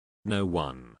No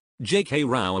one. J.K.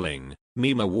 Rowling,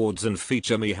 meme awards and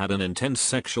feature me had an intense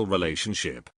sexual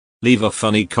relationship. Leave a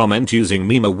funny comment using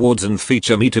meme awards and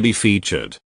feature me to be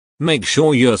featured. Make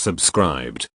sure you're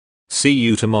subscribed. See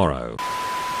you tomorrow.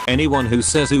 Anyone who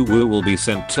says ooh will be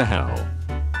sent to hell.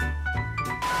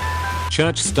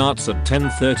 Church starts at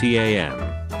 10:30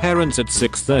 am. Parents at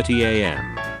 6:30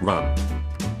 am. Run.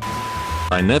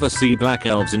 I never see black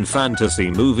elves in fantasy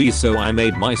movies, so I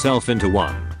made myself into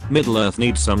one. Middle-earth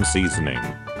needs some seasoning.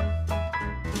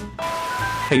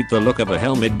 Hate the look of a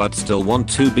helmet but still want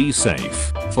to be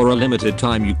safe. For a limited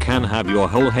time you can have your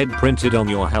whole head printed on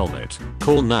your helmet.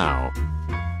 Call now.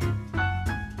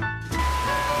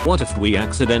 What if we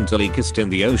accidentally kissed in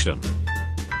the ocean?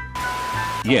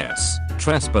 Yes,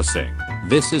 trespassing.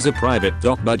 This is a private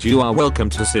dock but you are welcome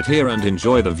to sit here and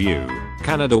enjoy the view.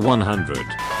 Canada 100.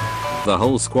 The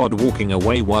whole squad walking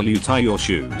away while you tie your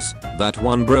shoes. That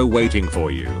one bro waiting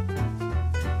for you.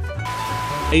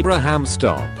 Abraham,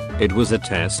 stop. It was a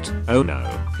test. Oh no,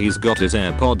 he's got his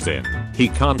AirPods in. He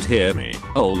can't hear me.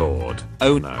 Oh lord.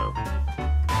 Oh no.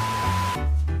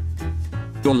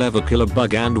 You'll ever kill a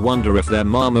bug and wonder if their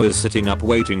mama is sitting up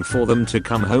waiting for them to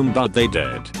come home but they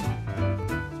dead.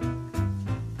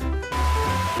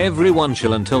 Everyone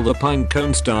chill until the pine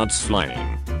cone starts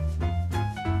flying.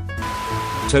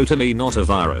 Totally not a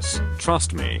virus,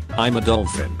 trust me, I'm a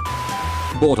dolphin.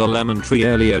 Bought a lemon tree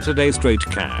earlier today, straight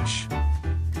cash.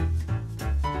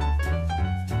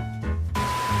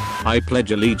 I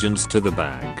pledge allegiance to the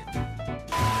bag.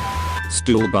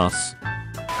 Stool bus.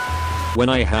 When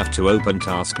I have to open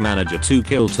Task Manager to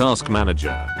kill Task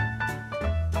Manager.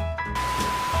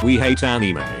 We hate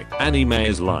anime. Anime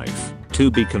is life. To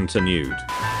be continued.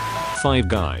 5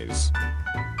 guys.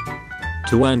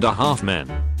 2.5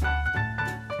 men.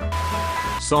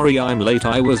 Sorry I'm late,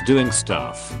 I was doing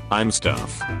stuff. I'm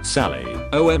stuff. Sally.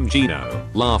 OMG no.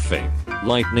 Laughing.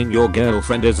 Lightning, your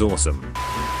girlfriend is awesome.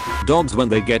 Dogs when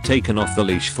they get taken off the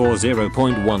leash for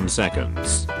 0.1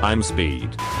 seconds. I'm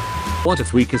speed. What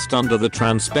if we kissed under the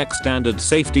Transpec standard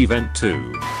safety vent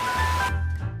too?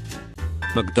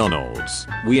 McDonald's.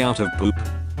 We out of poop?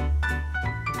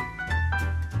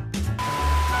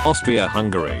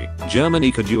 Austria-Hungary.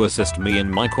 Germany, could you assist me in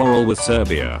my quarrel with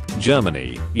Serbia?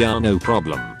 Germany. Yeah, no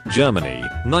problem. Germany.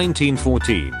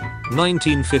 1914.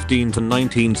 1915 to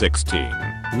 1916.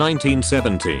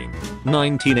 1917.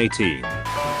 1918.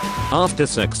 After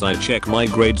sex I check my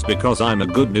grades because I'm a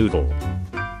good noodle.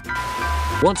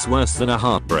 What's worse than a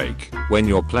heartbreak? When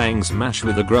you're playing Smash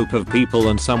with a group of people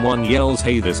and someone yells,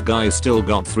 hey, this guy still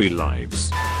got 3 lives.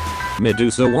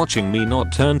 Medusa watching me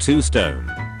not turn to stone.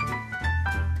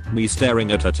 Me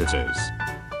staring at her titties.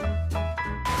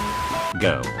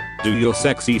 Girl, do your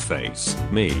sexy face.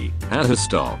 Me, had her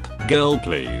stop. Girl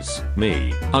please.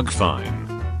 Me, hug fine.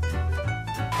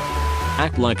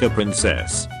 Act like a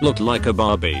princess. Look like a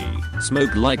Barbie.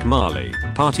 Smoke like Marley.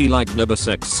 Party like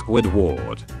Nebersex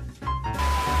Squidward.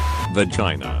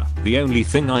 Vagina. The only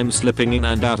thing I'm slipping in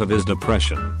and out of is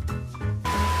depression.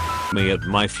 Me at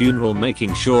my funeral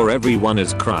making sure everyone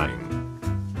is crying.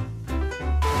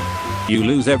 You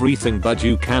lose everything but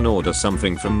you can order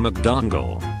something from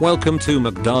McDonald's. Welcome to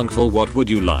McDonald's, what would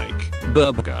you like?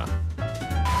 Burger.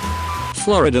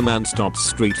 Florida man stops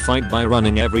street fight by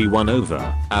running everyone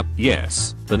over.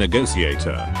 Yes, the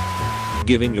negotiator.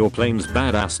 Giving your planes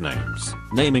badass names.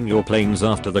 Naming your planes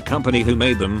after the company who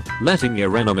made them. Letting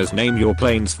your enemies name your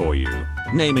planes for you.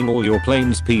 Naming all your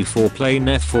planes P for plane,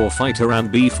 F for fighter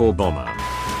and B for bomber.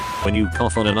 When you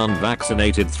cough on an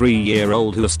unvaccinated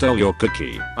 3-year-old who stole your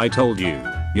cookie, I told you,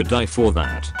 you'd die for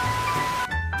that.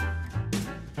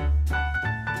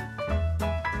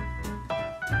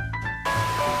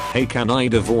 Hey, can I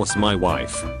divorce my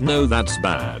wife? No, that's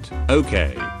bad.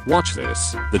 Okay, watch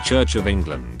this. The Church of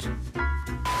England.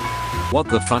 What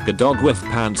the fuck, a dog with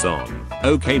pants on?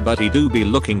 Okay, but he do be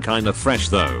looking kinda fresh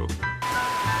though.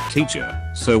 Teacher,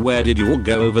 so where did you all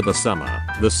go over the summer?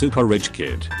 The super rich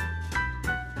kid.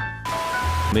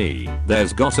 Me,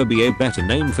 there's gotta be a better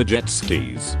name for jet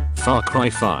skis. Far Cry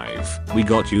 5, we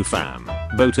got you fam.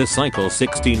 Motorcycle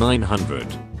 6900.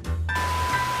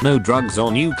 No drugs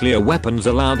or nuclear weapons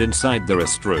allowed inside the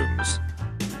restrooms.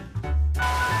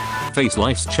 Face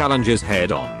life's challenges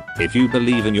head on. If you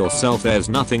believe in yourself there's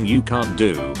nothing you can't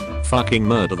do. Fucking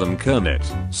murder them, Kermit.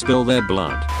 Spill their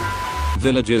blood.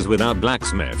 Villages without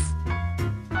blacksmith.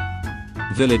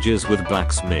 Villages with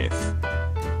blacksmith.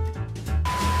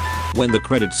 When the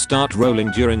credits start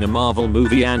rolling during a Marvel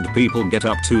movie and people get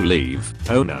up to leave.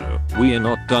 Oh no, we are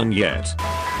not done yet.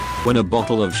 When a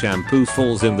bottle of shampoo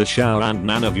falls in the shower and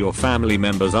none of your family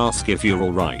members ask if you're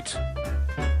alright.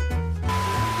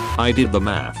 I did the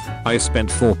math. I spent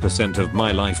 4% of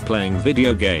my life playing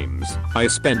video games. I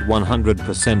spent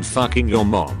 100% fucking your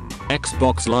mom.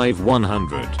 Xbox Live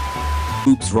 100.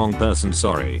 Oops, wrong person,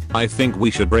 sorry. I think we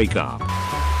should break up.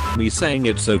 Me saying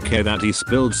it's okay that he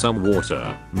spilled some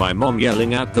water. My mom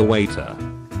yelling at the waiter.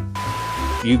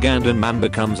 Ugandan man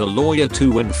becomes a lawyer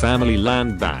to win family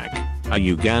land back. A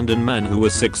Ugandan man who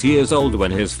was 6 years old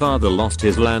when his father lost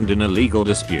his land in a legal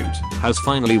dispute has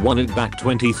finally won it back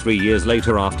 23 years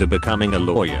later after becoming a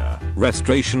lawyer.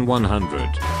 Restoration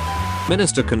 100.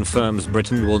 Minister confirms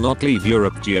Britain will not leave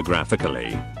Europe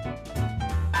geographically.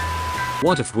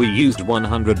 What if we used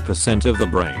 100% of the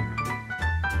brain?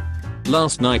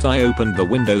 Last night I opened the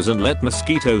windows and let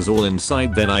mosquitoes all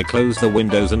inside, then I closed the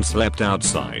windows and slept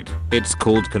outside. It's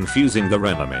called confusing the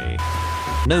enemy.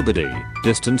 Nobody.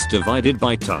 Distance divided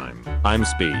by time. I'm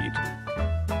speed.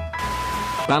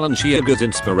 Balenciaga's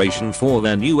inspiration for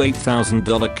their new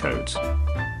 $8,000 coat.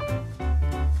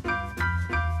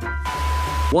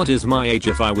 What is my age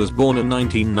if I was born in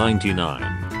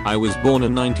 1999? I was born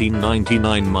in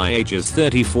 1999, my age is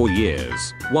 34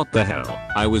 years. What the hell?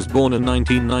 I was born in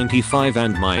 1995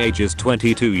 and my age is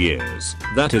 22 years.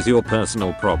 That is your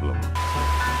personal problem.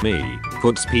 Me.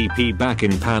 Puts PP back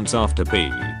in pants after pee.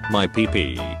 My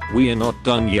PP. We are not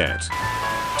done yet.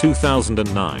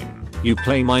 2009. You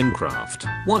play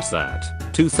Minecraft. What's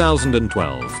that?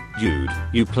 2012. Dude,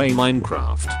 you play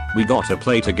Minecraft. We gotta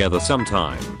play together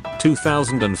sometime.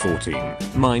 2014.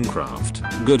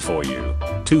 Minecraft. Good for you.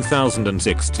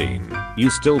 2016. You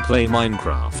still play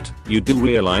Minecraft. You do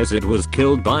realize it was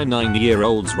killed by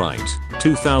 9-year-olds, right?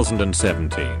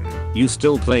 2017. You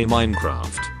still play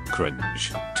Minecraft.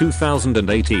 Cringe.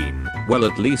 2018. Well,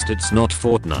 at least it's not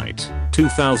Fortnite.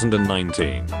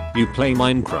 2019. You play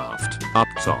Minecraft. Up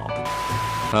top.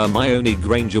 Hermione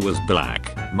Granger was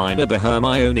black. My neighbor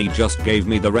Hermione just gave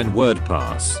me the N-word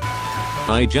pass.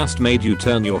 I just made you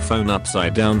turn your phone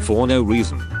upside down for no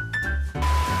reason.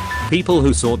 People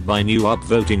who sort by new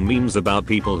upvoting memes about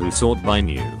people who sort by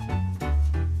new.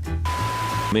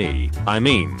 Me. I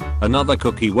mean, another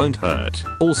cookie won't hurt.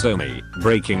 Also me.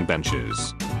 Breaking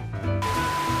benches.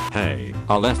 Hey,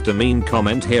 I left a mean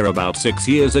comment here about 6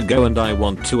 years ago and I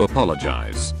want to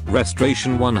apologize.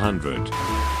 Restoration 100.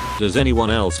 Does anyone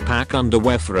else pack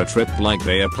underwear for a trip like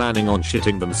they are planning on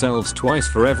shitting themselves twice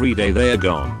for every day they are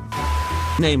gone?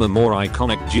 Name a more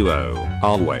iconic duo.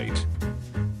 I'll wait.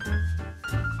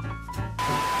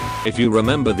 If you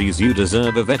remember these, you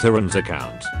deserve a veteran's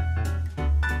account.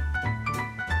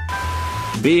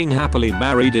 Being happily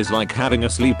married is like having a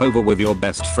sleepover with your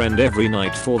best friend every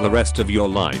night for the rest of your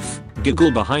life.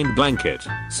 Giggle behind blanket.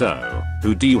 So,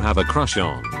 who do you have a crush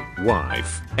on?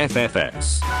 Wife.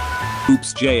 FFS.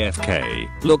 Oops,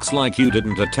 JFK. Looks like you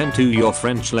didn't attend to your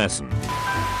French lesson.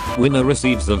 Winner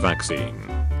receives the vaccine.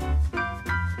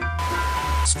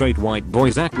 Straight white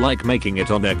boys act like making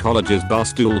it on their college's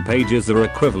barstool pages are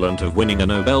equivalent of winning a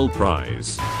Nobel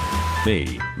Prize.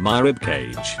 Me. My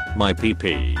ribcage. My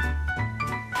PP.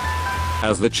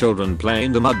 As the children play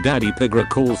in the mud, Daddy Pig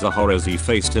recalls the horrors he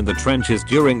faced in the trenches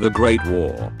during the Great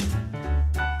War.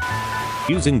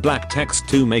 Using black text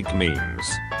to make memes.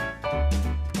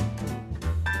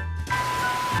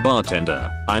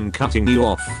 Bartender, I'm cutting you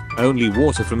off. Only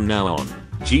water from now on.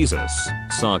 Jesus.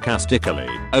 Sarcastically.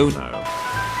 Oh no.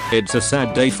 It's a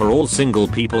sad day for all single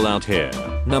people out here.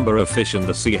 Number of fish in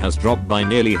the sea has dropped by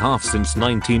nearly half since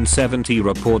 1970,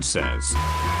 report says.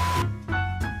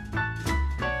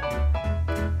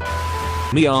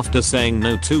 Me after saying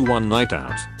no to one night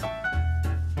out.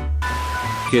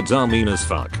 Kids are mean as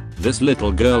fuck. This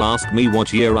little girl asked me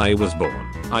what year I was born.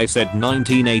 I said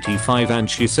 1985 and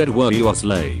she said, were you a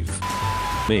slave?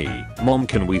 Me. Mom,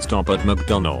 can we stop at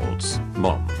McDonald's?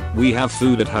 Mom, we have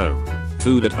food at home.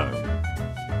 Food at home.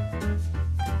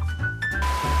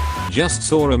 Just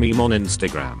saw a meme on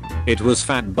Instagram. It was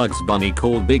Fat Bugs Bunny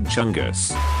called Big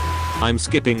Chungus. I'm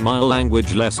skipping my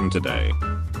language lesson today.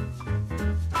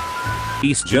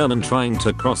 East German trying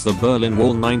to cross the Berlin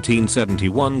Wall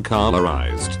 1971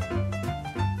 colorized.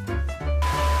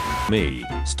 Me,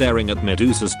 staring at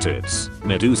Medusa's tits.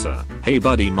 Medusa, hey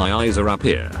buddy, my eyes are up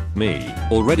here. Me,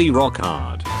 already rock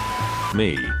hard.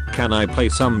 Me, can I play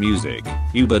some music?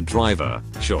 Uber driver,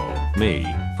 sure. Me,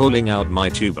 pulling out my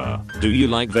tuba. Do you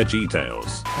like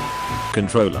VeggieTales?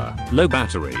 Controller, low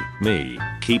battery. Me,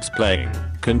 keeps playing.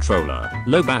 Controller,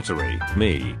 low battery.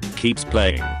 Me, keeps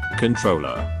playing.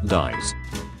 Controller, dies.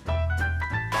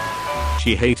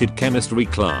 She hated chemistry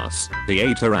class. He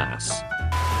ate her ass.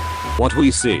 What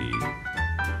we see.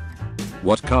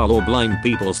 What color blind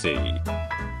people see.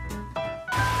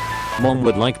 Mom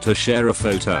would like to share a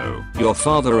photo. Your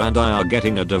father and I are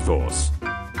getting a divorce.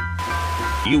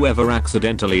 You ever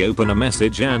accidentally open a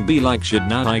message and be like, shit,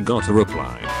 now I got a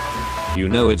reply? You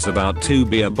know it's about to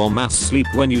be a bomb ass sleep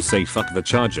when you say fuck the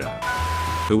charger.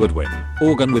 Who would win?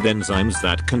 Organ with enzymes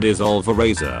that can dissolve a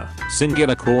razor,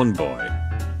 singular corn boy.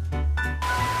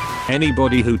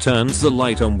 Anybody who turns the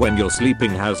light on when you're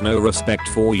sleeping has no respect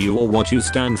for you or what you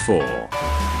stand for.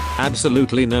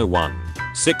 Absolutely no one.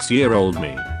 6-year-old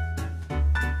me.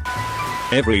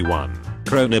 Everyone.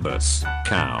 Cronibus.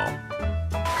 Cow.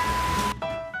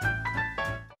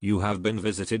 You have been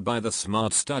visited by the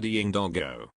smart studying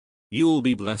doggo. You'll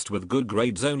be blessed with good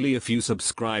grades only if you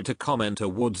subscribe to Comment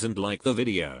Awards and like the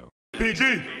video.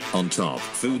 PG! On top,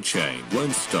 food chain,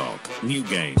 won't stop, new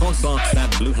game, hot box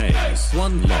that blue haze,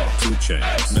 1 lock, 2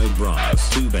 chains, no bras,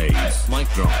 2 babes, mic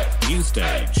drop, new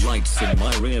stage, lights in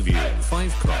my rear view,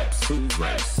 5 cops, food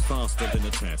race, faster than a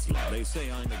Tesla, they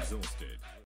say I'm exhausted.